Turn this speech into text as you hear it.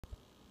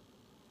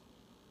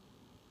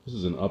This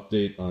is an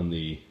update on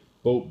the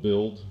boat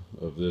build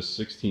of this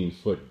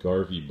 16-foot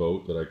Garvey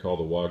boat that I call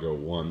the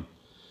WagoOne.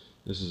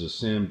 This is a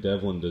Sam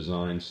Devlin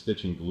designed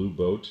stitch and glue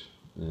boat,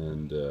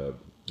 and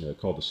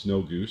called the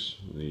Snow Goose.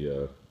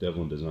 The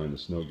Devlin designed the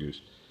Snow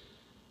Goose.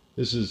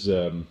 This is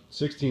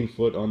 16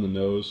 foot on the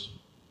nose.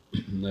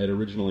 I had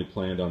originally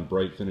planned on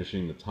bright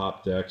finishing the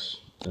top decks,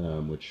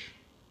 which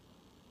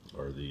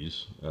are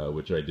these,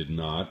 which I did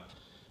not.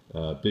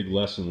 Big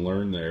lesson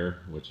learned there,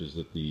 which is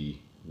that the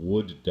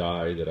wood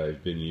dye that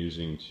I've been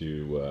using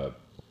to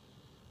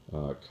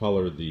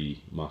color the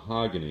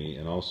mahogany,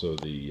 and also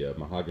the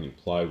mahogany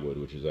plywood,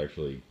 which is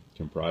actually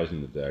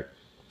comprising the deck,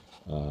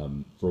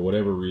 for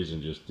whatever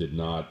reason just did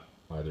not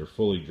either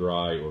fully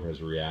dry or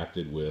has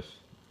reacted with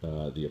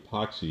the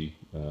epoxy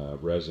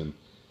resin,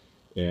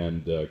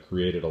 and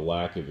created a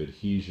lack of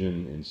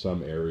adhesion in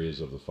some areas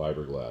of the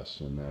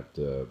fiberglass, and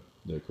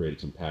that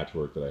created some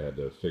patchwork that I had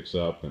to fix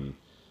up, and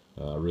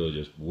really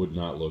just would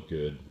not look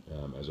good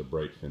as a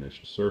bright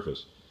finished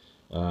surface.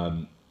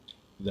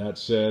 That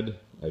said,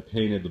 I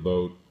painted the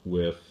boat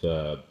with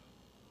an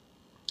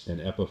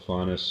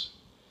Epiphanis,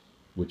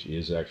 which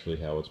is actually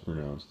how it's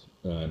pronounced,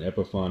 an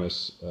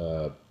Epiphanis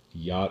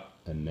yacht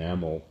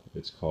enamel,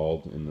 it's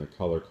called, in the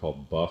color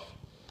called buff.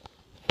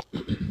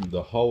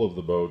 The hull of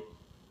the boat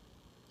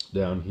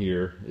down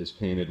here is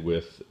painted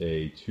with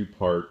a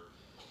two-part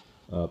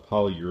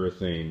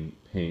polyurethane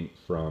paint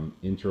from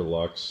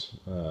Interlux,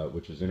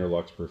 which is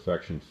Interlux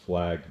Perfection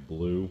Flag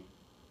Blue.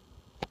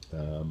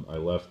 I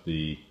left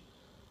the,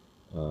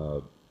 I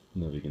don't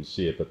know if you can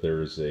see it, but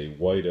there is a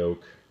white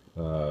oak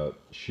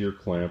shear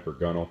clamp or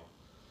gunnel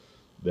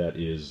that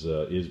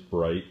is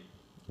bright.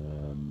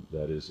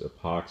 That is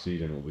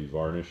epoxied and will be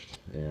varnished,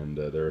 and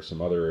there are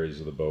some other areas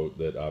of the boat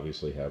that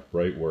obviously have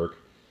bright work.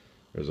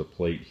 There's a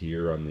plate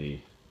here on the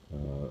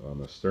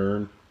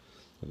stern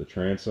of the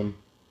transom.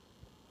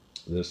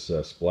 This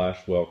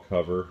splash well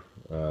cover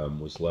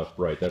was left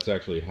bright. That's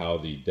actually how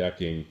the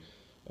decking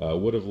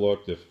would have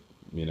looked if,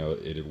 you know,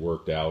 it had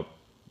worked out.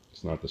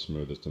 It's not the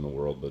smoothest in the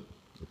world, but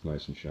it's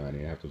nice and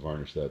shiny. I have to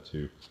varnish that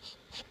too.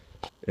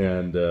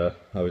 And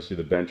obviously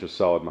the bench is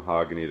solid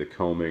mahogany. The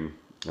combing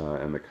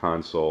and the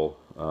console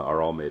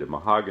are all made of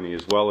mahogany,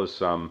 as well as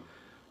some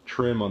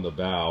trim on the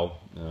bow,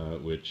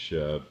 which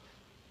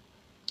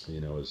you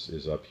know,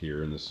 is up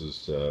here, and this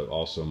is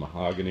also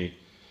mahogany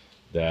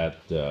that,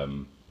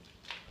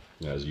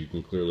 as you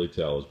can clearly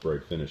tell, is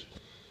bright finished.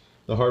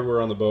 The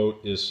hardware on the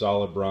boat is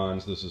solid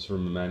bronze. This is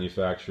from a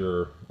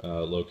manufacturer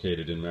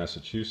located in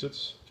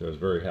Massachusetts, which I was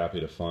very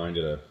happy to find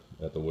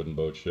at the Wooden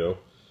Boat Show.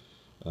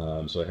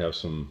 So I have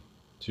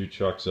two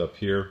chucks up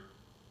here.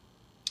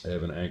 I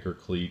have an anchor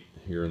cleat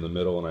here in the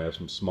middle, and I have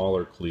some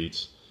smaller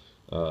cleats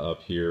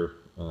up here,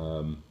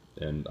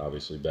 and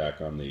obviously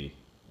back on the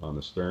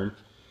stern.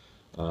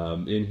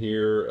 In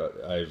here,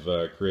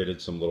 I've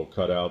created some little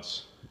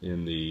cutouts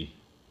in the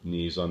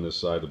knees on this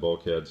side, the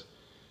bulkheads,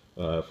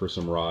 for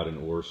some rod and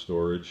oar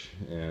storage.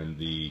 And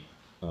the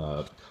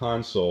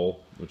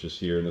console, which is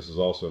here, and this is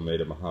also made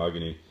of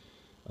mahogany,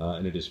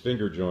 and it is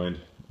finger joined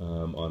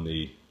on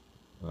the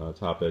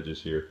top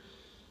edges here.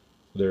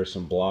 There are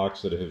some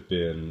blocks that have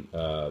been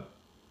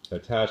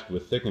attached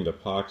with thickened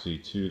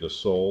epoxy to the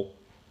sole,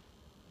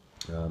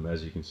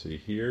 as you can see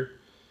here.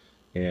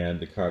 And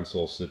the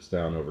console sits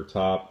down over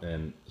top,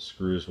 and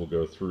screws will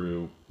go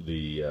through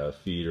the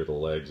feet or the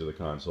legs of the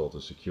console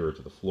to secure it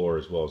to the floor,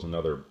 as well as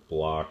another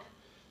block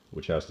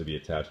which has to be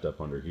attached up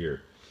under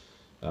here.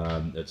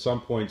 At some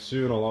point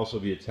soon I'll also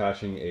be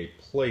attaching a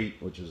plate,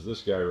 which is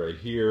this guy right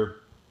here,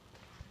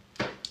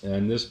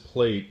 and this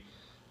plate,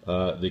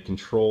 the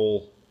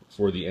control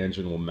for the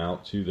engine will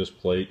mount to this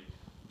plate,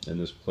 and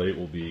this plate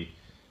will be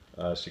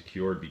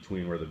secured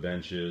between where the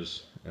bench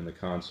is and the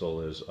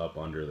console is up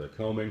under the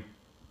combing.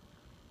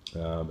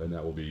 And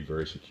that will be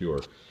very secure.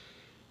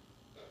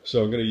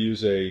 So I'm going to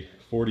use a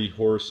 40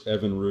 horse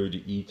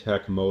Evinrude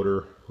E-Tech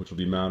motor, which will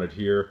be mounted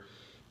here,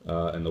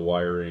 and the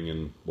wiring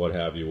and what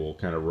have you will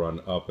kind of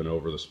run up and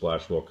over the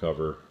splash well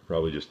cover.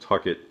 Probably just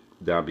tuck it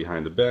down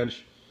behind the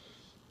bench,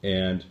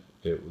 and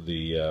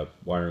the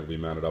wiring will be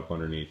mounted up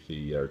underneath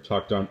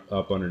tucked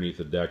up underneath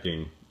the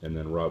decking, and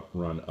then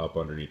run up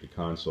underneath the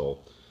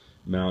console.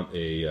 Mount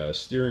a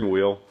steering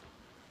wheel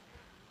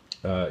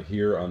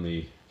here on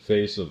the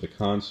face of the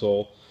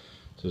console.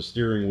 So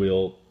steering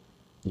wheel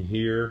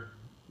here,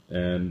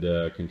 and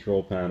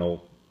control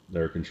panel,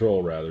 or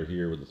control rather,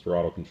 here with the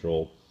throttle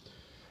control.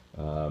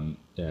 And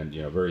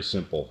you know, very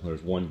simple.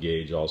 There's one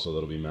gauge also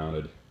that'll be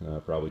mounted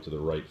probably to the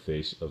right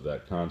face of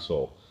that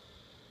console.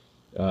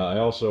 I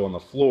also, on the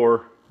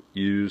floor,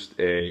 used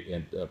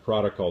a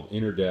product called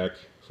Interdeck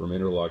from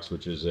Interlux,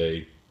 which is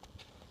a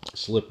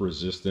slip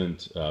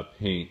resistant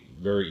paint.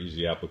 Very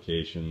easy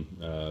application.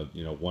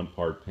 You know, one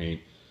part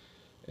paint.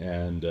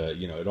 And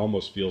you know, it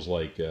almost feels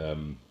like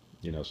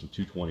you know, some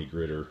 220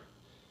 grit or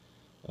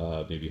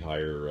maybe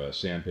higher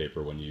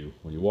sandpaper when you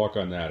walk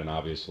on that. And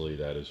obviously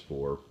that is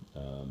for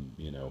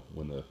you know,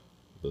 when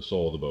the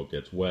sole of the boat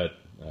gets wet,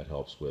 that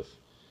helps with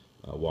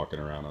walking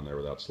around on there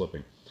without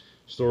slipping.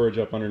 Storage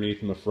up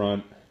underneath in the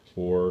front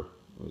for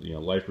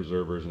life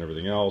preservers and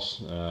everything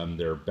else.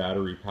 They're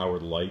battery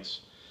powered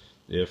lights.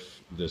 If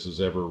this is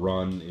ever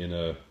run in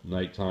a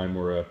nighttime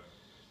or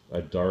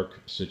a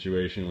dark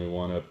situation, we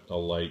want a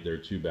light. There are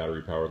 2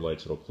 battery powered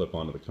lights that'll clip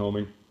onto the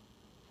combing.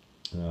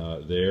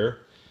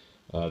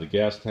 The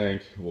gas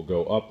tank will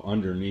go up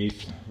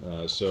underneath.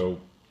 So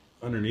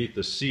underneath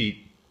the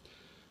seat,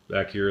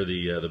 back here,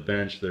 the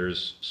bench,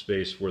 there's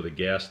space for the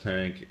gas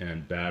tank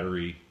and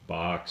battery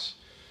box.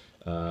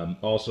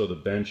 Also, the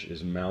bench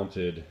is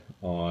mounted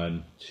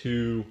on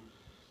 2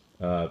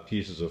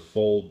 pieces of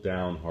fold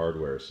down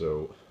hardware.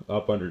 So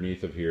up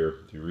underneath of here,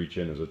 if you reach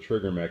in, there's a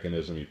trigger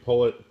mechanism. You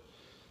pull it,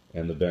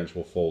 and the bench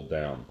will fold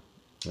down,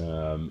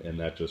 and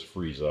that just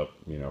frees up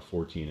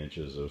 14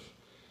 inches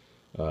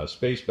of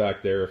space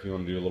back there if you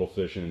want to do a little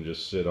fishing and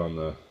just sit on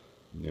the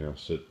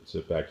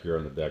sit back here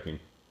on the decking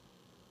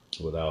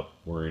without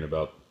worrying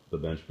about the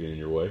bench being in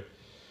your way.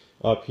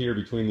 Up here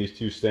between these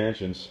 2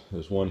 stanchions,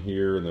 there's one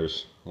here and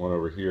there's one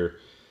over here.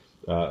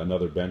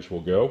 Another bench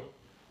will go,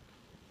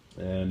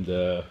 and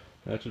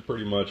that should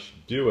pretty much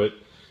do it.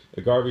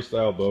 A Garvey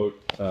style boat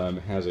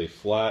has a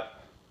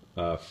flat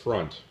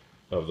front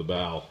of the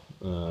bow,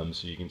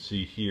 so you can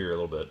see here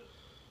a little bit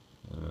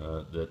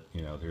that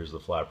here's the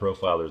flat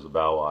profile, there's the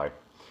bow eye.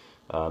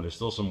 There's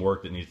still some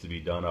work that needs to be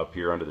done up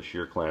here under the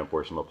shear clamp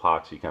where some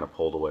epoxy kind of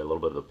pulled away a little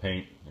bit of the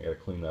paint. I got to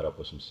clean that up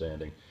with some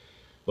sanding.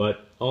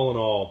 But all in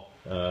all,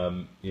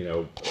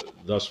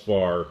 thus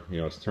far,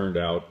 it's turned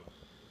out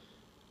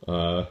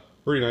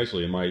pretty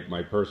nicely in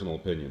my personal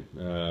opinion.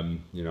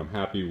 I'm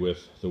happy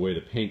with the way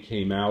the paint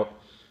came out.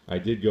 I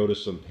did go to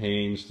some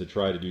pains to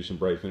try to do some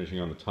bright finishing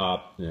on the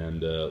top,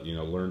 and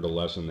learned a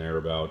lesson there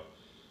about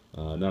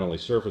not only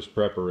surface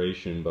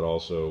preparation, but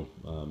also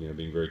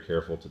being very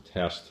careful to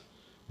test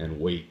and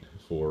wait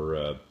for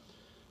a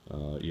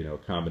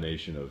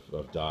combination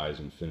of dyes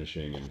and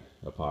finishing and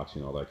epoxy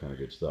and all that kind of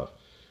good stuff.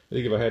 I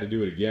think if I had to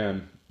do it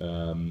again,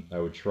 I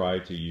would try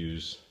to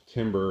use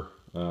timber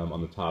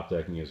on the top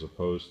decking as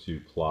opposed to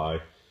ply,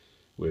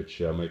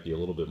 which might be a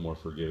little bit more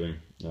forgiving,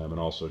 and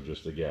also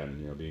just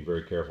again being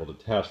very careful to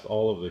test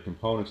all of the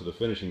components of the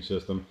finishing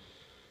system,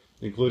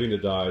 including the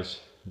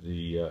dyes,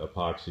 the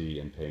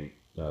epoxy and paint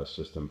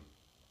system.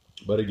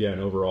 But again,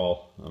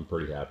 overall, I'm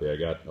pretty happy. I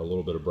got a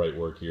little bit of bright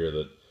work here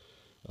that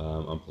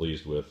I'm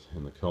pleased with,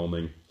 in the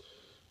combing,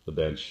 the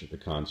bench, the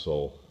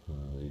console,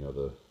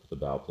 the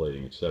bow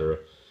plating, etc.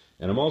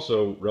 And I'm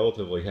also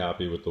relatively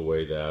happy with the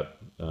way that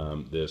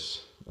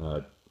this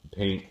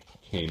paint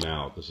came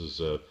out. This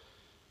is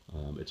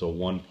it's a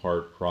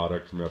 1-part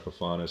product from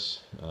Epifanis,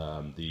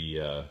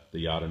 the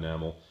yacht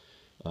enamel.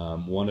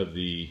 One of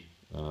the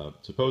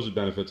supposed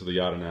benefits of the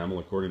yacht enamel,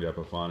 according to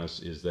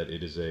Epifanis, is that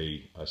it is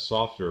a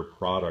softer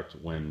product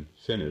when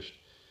finished.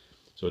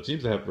 So it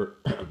seems to have,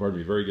 pardon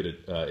me, very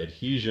good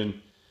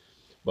adhesion,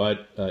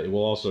 but it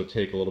will also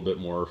take a little bit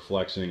more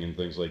flexing and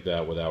things like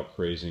that without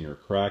crazing or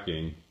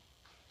cracking.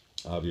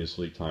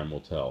 Obviously, time will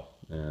tell.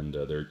 And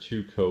there are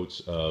 2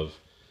 coats of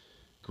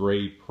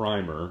gray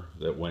primer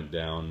that went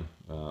down.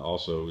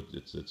 Also,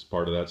 it's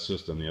part of that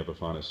system, the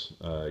Epifanis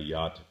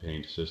yacht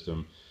paint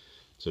system.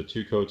 So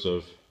 2 coats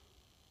of,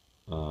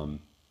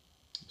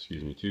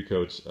 2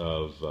 coats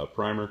of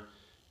primer,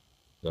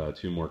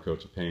 2 more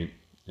coats of paint,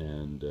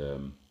 and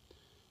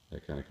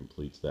that kind of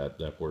completes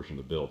that portion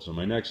of the build. So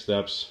my next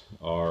steps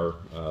are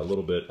a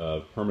little bit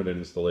of permanent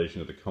installation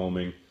of the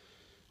combing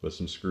with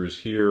some screws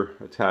here,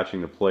 attaching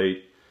the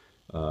plate,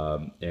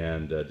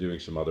 and doing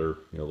some other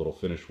little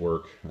finish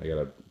work. I got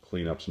to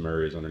clean up some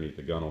areas underneath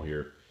the gunnel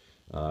here,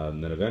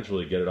 and then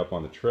eventually get it up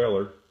on the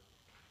trailer.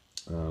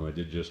 I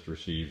did just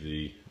receive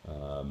the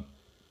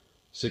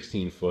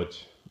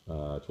 16-foot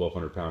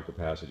 1,200 pound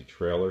capacity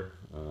trailer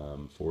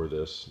for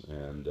this,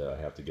 and I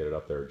have to get it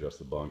up there, adjust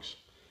the bunks,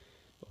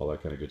 all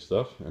that kind of good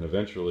stuff. And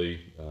eventually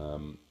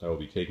I will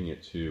be taking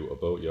it to a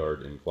boat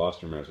yard in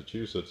Gloucester,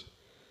 Massachusetts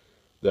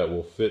that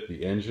will fit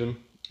the engine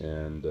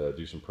and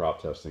do some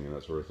prop testing and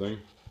that sort of thing,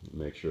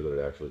 make sure that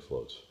it actually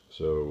floats.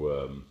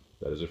 So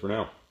that is it for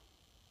now.